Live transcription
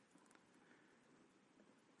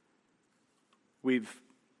We've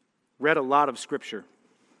read a lot of Scripture,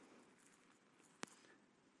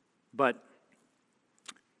 but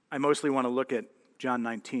I mostly want to look at John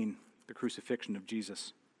 19, the crucifixion of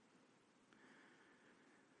Jesus.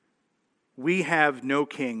 We have no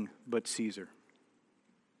king but Caesar.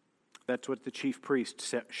 That's what the chief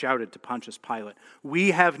priest shouted to Pontius Pilate.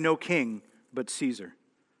 We have no king but Caesar.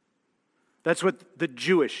 That's what the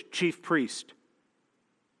Jewish chief priest,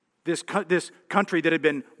 this country that had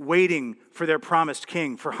been waiting for their promised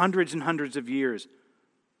king for hundreds and hundreds of years,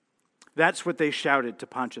 that's what they shouted to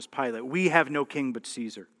Pontius Pilate. We have no king but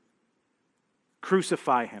Caesar.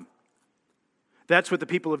 Crucify him. That's what the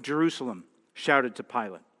people of Jerusalem shouted to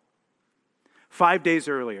Pilate. 5 days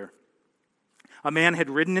earlier, a man had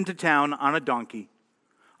ridden into town on a donkey,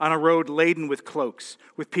 on a road laden with cloaks,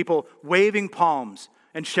 with people waving palms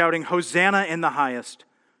and shouting, Hosanna in the highest.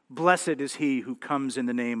 Blessed is he who comes in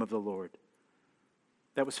the name of the Lord.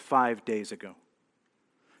 That was 5 days ago.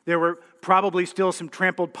 There were probably still some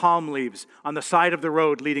trampled palm leaves on the side of the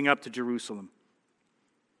road leading up to Jerusalem.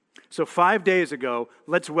 So 5 days ago,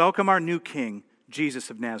 let's welcome our new king, Jesus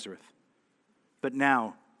of Nazareth. But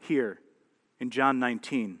now, here in John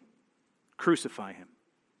 19, crucify him,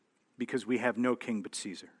 because we have no king but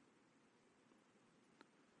Caesar.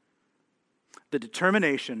 The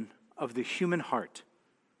determination of the human heart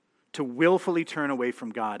to willfully turn away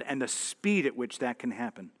from God and the speed at which that can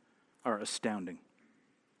happen are astounding.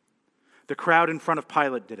 The crowd in front of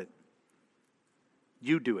Pilate did it.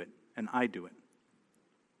 You do it, and I do it.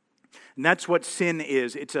 And that's what sin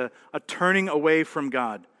is. It's a turning away from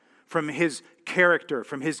God, from his character,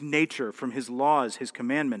 from his nature, from his laws, his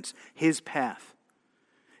commandments, his path.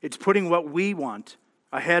 It's putting what we want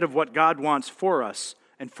ahead of what God wants for us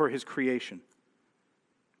and for his creation.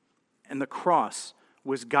 And the cross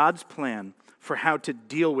was God's plan for how to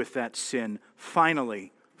deal with that sin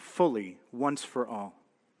finally, fully, once for all.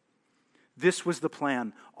 This was the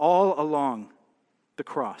plan all along the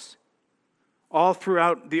cross. All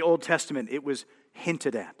throughout the Old Testament, it was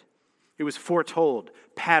hinted at. It was foretold,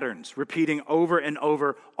 patterns repeating over and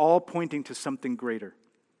over, all pointing to something greater.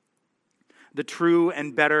 The true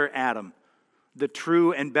and better Adam, the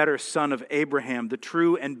true and better son of Abraham, the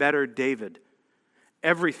true and better David.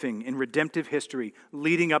 Everything in redemptive history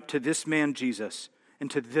leading up to this man Jesus and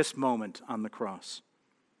to this moment on the cross.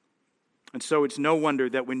 And so it's no wonder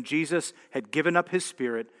that when Jesus had given up his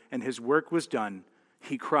spirit and his work was done,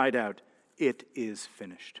 he cried out, "It is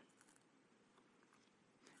finished."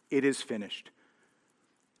 It is finished.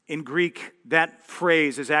 In Greek, that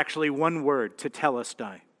phrase is actually one word,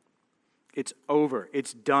 tetelestai. It's over.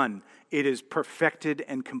 It's done. It is perfected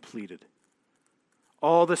and completed.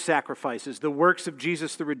 All the sacrifices, the works of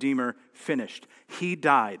Jesus the Redeemer, finished. He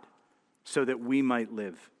died so that we might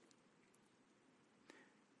live.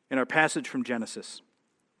 In our passage from Genesis,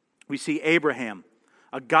 we see Abraham,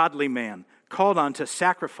 a godly man, called on to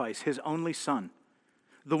sacrifice his only son,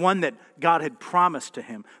 the one that God had promised to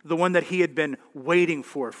him, the one that he had been waiting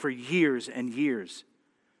for years and years.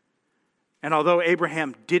 And although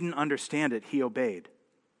Abraham didn't understand it, he obeyed.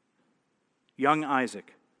 Young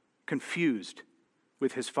Isaac, confused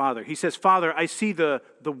with his father, he says, "Father, I see the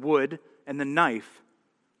wood and the knife,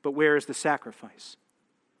 but where is the sacrifice?"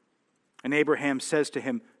 And Abraham says to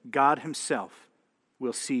him, "God himself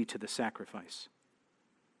will see to the sacrifice."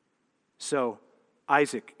 So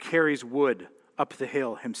Isaac carries wood up the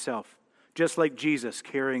hill himself, just like Jesus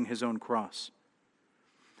carrying his own cross.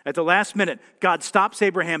 At the last minute, God stops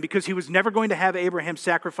Abraham because he was never going to have Abraham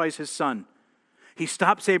sacrifice his son. He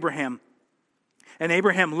stops Abraham, and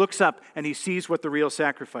Abraham looks up and he sees what the real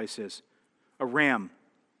sacrifice is: a ram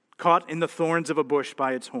caught in the thorns of a bush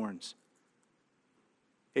by its horns.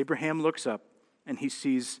 Abraham looks up and he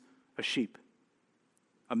sees a sheep,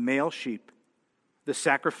 a male sheep, the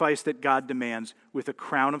sacrifice that God demands, with a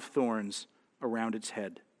crown of thorns around its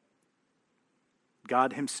head.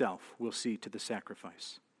 God himself will see to the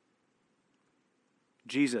sacrifice.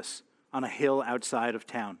 Jesus on a hill outside of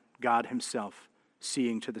town, God himself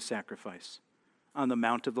seeing to the sacrifice. On the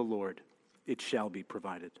mount of the Lord, it shall be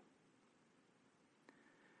provided.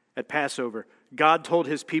 At Passover, God told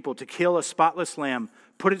his people to kill a spotless lamb,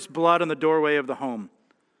 put its blood on the doorway of the home,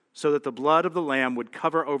 so that the blood of the lamb would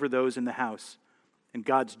cover over those in the house, and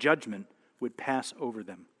God's judgment would pass over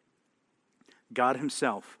them. God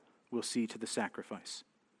himself will see to the sacrifice.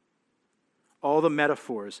 All the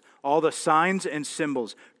metaphors, all the signs and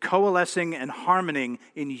symbols coalescing and harmoning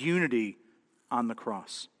in unity on the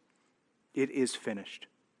cross. It is finished.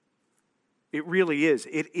 It really is.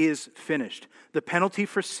 It is finished. The penalty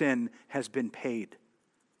for sin has been paid.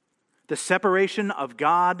 The separation of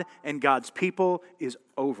God and God's people is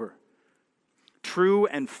over. true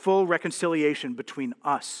and full reconciliation between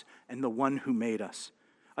us and the one who made us,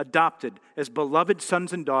 adopted as beloved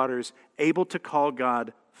sons and daughters, able to call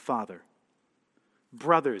God Father.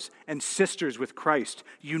 Brothers and sisters with Christ,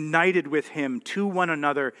 united with him to one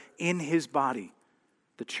another in his body,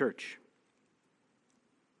 the church.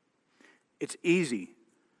 It's easy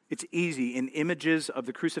in images of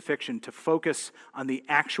the crucifixion to focus on the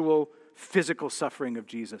actual physical suffering of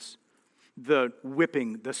Jesus. The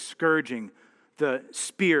whipping, the scourging, the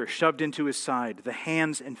spear shoved into his side, the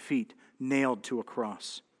hands and feet nailed to a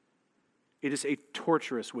cross. It is a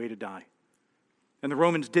torturous way to die. And the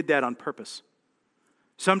Romans did that on purpose.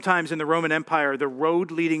 Sometimes in the Roman Empire, the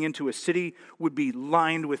road leading into a city would be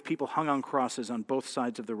lined with people hung on crosses on both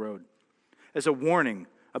sides of the road, as a warning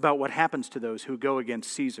about what happens to those who go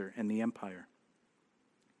against Caesar and the empire.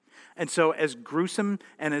 And so as gruesome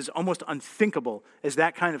and as almost unthinkable as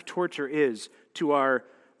that kind of torture is to our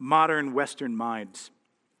modern Western minds,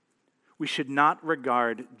 we should not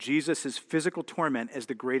regard Jesus' physical torment as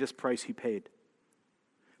the greatest price he paid.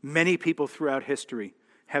 Many people throughout history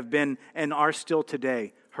have been and are still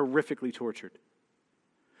today horrifically tortured.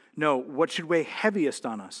 No, what should weigh heaviest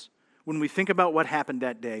on us when we think about what happened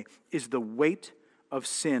that day is the weight of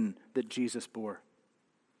sin that Jesus bore.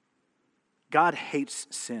 God hates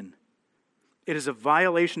sin. It is a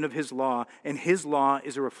violation of his law, and his law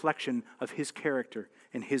is a reflection of his character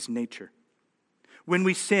and his nature. When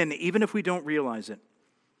we sin, even if we don't realize it,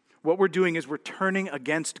 what we're doing is we're turning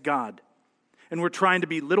against God. And we're trying to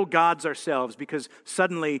be little gods ourselves because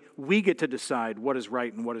suddenly we get to decide what is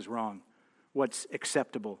right and what is wrong, what's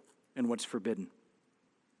acceptable and what's forbidden.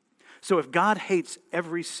 So if God hates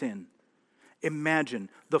every sin, imagine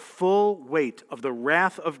the full weight of the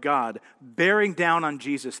wrath of God bearing down on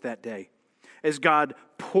Jesus that day as God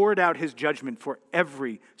poured out his judgment for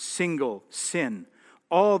every single sin,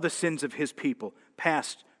 all the sins of his people,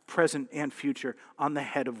 past, present, and future, on the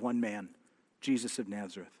head of one man, Jesus of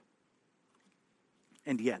Nazareth.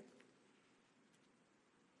 And yet,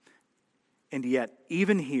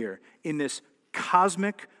 even here, in this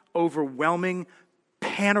cosmic, overwhelming,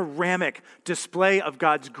 panoramic display of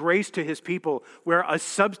God's grace to his people, where a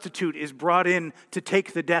substitute is brought in to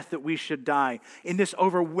take the death that we should die, in this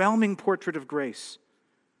overwhelming portrait of grace,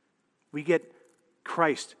 we get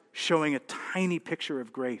Christ showing a tiny picture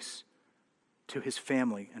of grace to his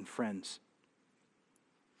family and friends.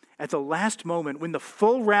 At the last moment, when the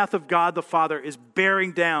full wrath of God the Father is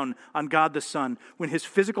bearing down on God the Son, when his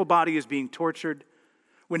physical body is being tortured,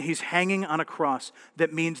 when he's hanging on a cross,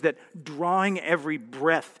 that means that drawing every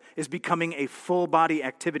breath is becoming a full body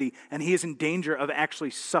activity, and he is in danger of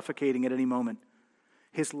actually suffocating at any moment.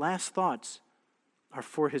 His last thoughts are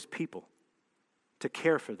for his people, to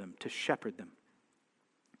care for them, to shepherd them.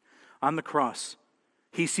 On the cross,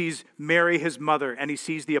 he sees Mary, his mother, and he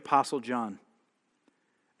sees the Apostle John.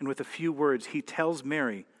 And with a few words, he tells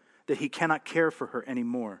Mary that he cannot care for her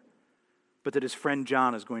anymore, but that his friend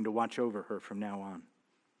John is going to watch over her from now on.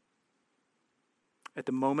 At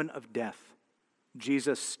the moment of death,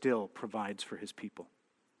 Jesus still provides for his people.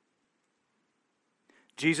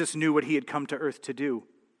 Jesus knew what he had come to earth to do,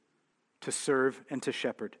 to serve and to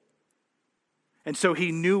shepherd. And so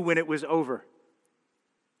he knew when it was over,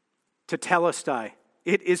 tetelestai,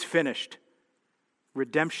 it is finished.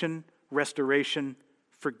 Redemption, restoration,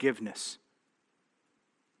 forgiveness.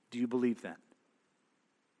 Do you believe that?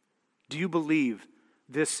 Do you believe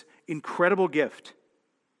this incredible gift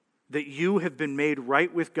that you have been made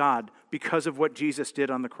right with God because of what Jesus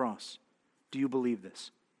did on the cross? Do you believe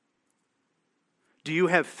this? Do you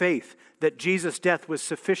have faith that Jesus' death was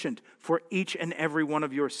sufficient for each and every one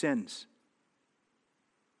of your sins?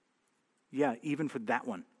 Yeah, even for that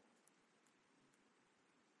one.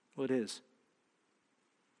 Well, it is.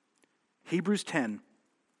 Hebrews 10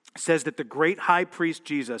 says that the great high priest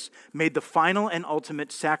Jesus made the final and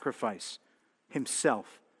ultimate sacrifice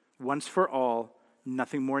himself, once for all,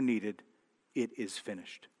 nothing more needed. It is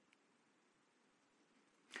finished.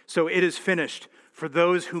 So it is finished for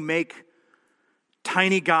those who make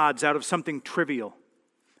tiny gods out of something trivial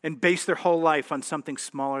and base their whole life on something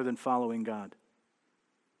smaller than following God.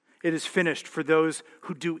 It is finished for those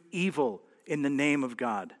who do evil in the name of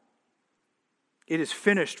God. It is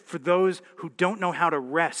finished for those who don't know how to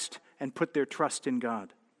rest and put their trust in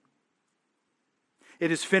God.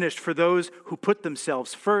 It is finished for those who put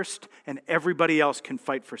themselves first and everybody else can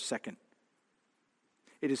fight for second.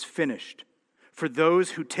 It is finished for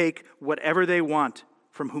those who take whatever they want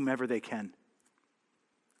from whomever they can.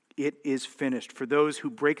 It is finished for those who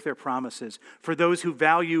break their promises, for those who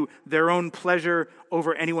value their own pleasure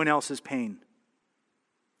over anyone else's pain.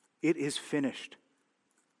 It is finished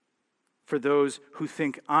for those who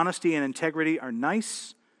think honesty and integrity are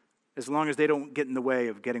nice as long as they don't get in the way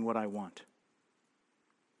of getting what I want.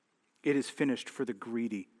 It is finished for the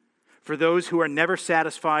greedy, for those who are never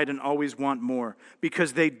satisfied and always want more,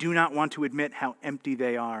 because they do not want to admit how empty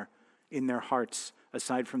they are in their hearts,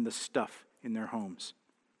 aside from the stuff in their homes.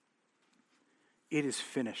 It is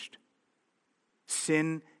finished.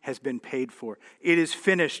 Sin has been paid for. It is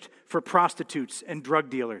finished for prostitutes and drug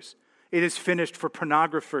dealers. It is finished for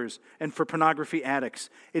pornographers and for pornography addicts.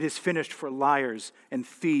 It is finished for liars and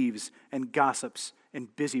thieves and gossips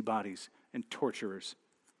and busybodies and torturers.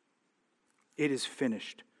 It is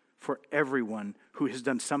finished for everyone who has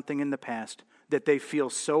done something in the past that they feel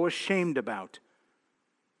so ashamed about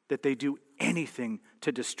that they do anything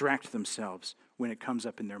to distract themselves when it comes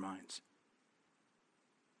up in their minds.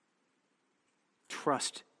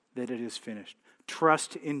 Trust that it is finished.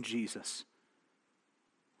 Trust in Jesus.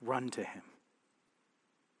 Run to him.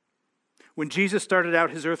 When Jesus started out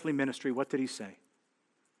his earthly ministry, what did he say?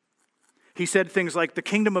 He said things like, "The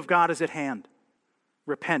kingdom of God is at hand.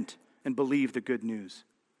 Repent and believe the good news."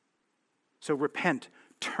 So repent,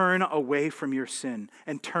 turn away from your sin,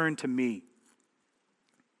 and turn to me.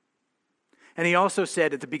 And he also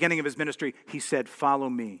said at the beginning of his ministry, he said, "Follow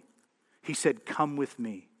me." He said, "Come with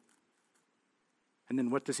me." And then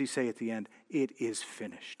what does he say at the end? It is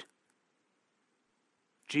finished.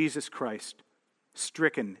 Jesus Christ,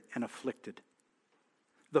 stricken and afflicted.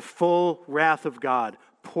 The full wrath of God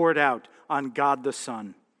poured out on God the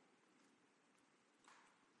Son.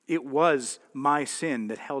 It was my sin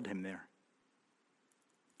that held him there.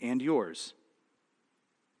 And yours.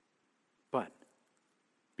 But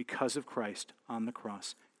because of Christ on the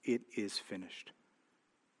cross, it is finished.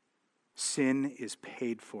 Sin is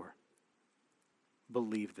paid for.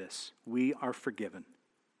 Believe this. We are forgiven.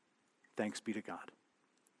 Thanks be to God.